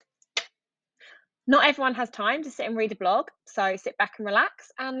Not everyone has time to sit and read a blog, so sit back and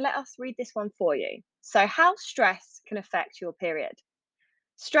relax and let us read this one for you. So, how stress can affect your period?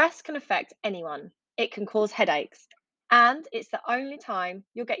 Stress can affect anyone. It can cause headaches, and it's the only time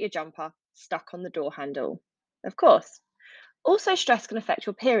you'll get your jumper stuck on the door handle. Of course. Also, stress can affect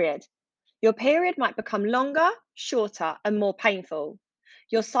your period. Your period might become longer, shorter, and more painful.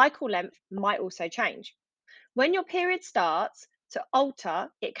 Your cycle length might also change. When your period starts to alter,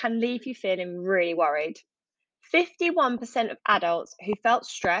 it can leave you feeling really worried. 51% of adults who felt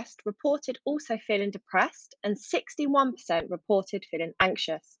stressed reported also feeling depressed, and 61% reported feeling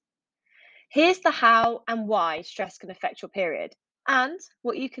anxious. Here's the how and why stress can affect your period and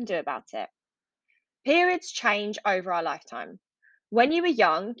what you can do about it. Periods change over our lifetime. When you were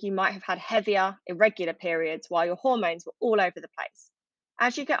young, you might have had heavier, irregular periods while your hormones were all over the place.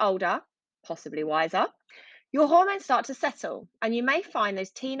 As you get older, possibly wiser, your hormones start to settle, and you may find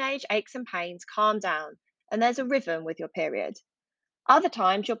those teenage aches and pains calm down, and there's a rhythm with your period. Other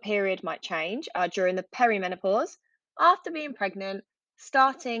times, your period might change during the perimenopause, after being pregnant,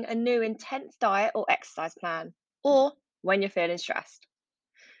 starting a new intense diet or exercise plan, or when you're feeling stressed.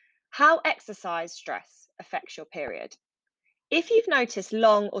 How exercise stress affects your period. If you've noticed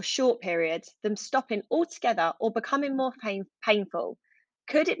long or short periods, them stopping altogether or becoming more painful,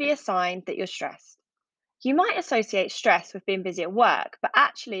 could it be a sign that you're stressed? You might associate stress with being busy at work, but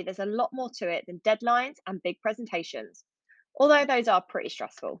actually, there's a lot more to it than deadlines and big presentations, although those are pretty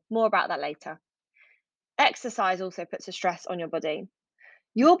stressful. More about that later. Exercise also puts a stress on your body.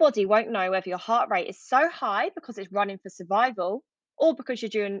 Your body won't know whether your heart rate is so high because it's running for survival or because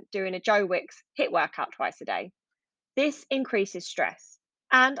you're doing a Joe Wicks hit workout twice a day. This increases stress.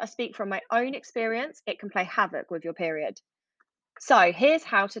 And I speak from my own experience, it can play havoc with your period. So here's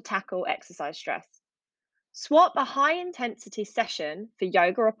how to tackle exercise stress. Swap a high intensity session for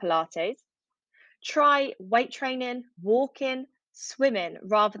yoga or Pilates. Try weight training, walking, swimming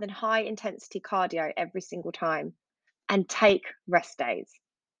rather than high intensity cardio every single time. And take rest days.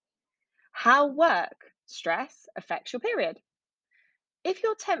 How work stress affects your period. If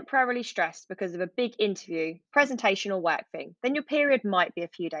you're temporarily stressed because of a big interview, presentation, or work thing, then your period might be a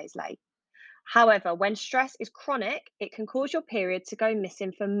few days late. However, when stress is chronic, it can cause your period to go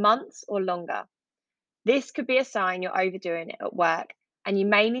missing for months or longer. This could be a sign you're overdoing it at work, and you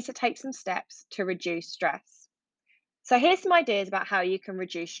may need to take some steps to reduce stress. So, here's some ideas about how you can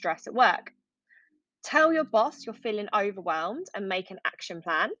reduce stress at work. Tell your boss you're feeling overwhelmed and make an action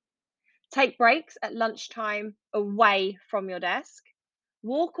plan. Take breaks at lunchtime away from your desk.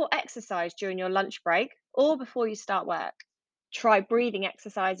 Walk or exercise during your lunch break or before you start work. Try breathing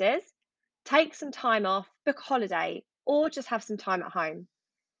exercises. Take some time off, book a holiday, or just have some time at home.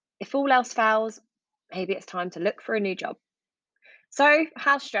 If all else fails, maybe it's time to look for a new job. So,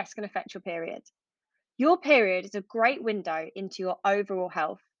 how stress can affect your period? Your period is a great window into your overall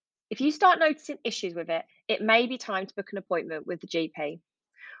health. If you start noticing issues with it, it may be time to book an appointment with the GP.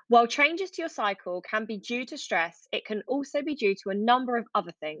 While changes to your cycle can be due to stress, it can also be due to a number of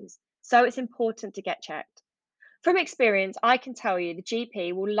other things, so it's important to get checked. From experience, I can tell you the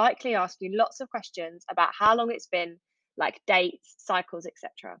GP will likely ask you lots of questions about how long it's been, like dates, cycles,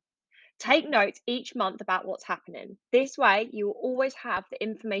 etc. Take notes each month about what's happening. This way, you will always have the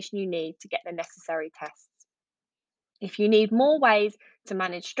information you need to get the necessary tests. If you need more ways to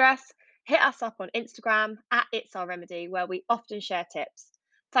manage stress, hit us up on Instagram at It's Our Remedy, where we often share tips.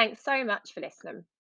 Thanks so much for listening.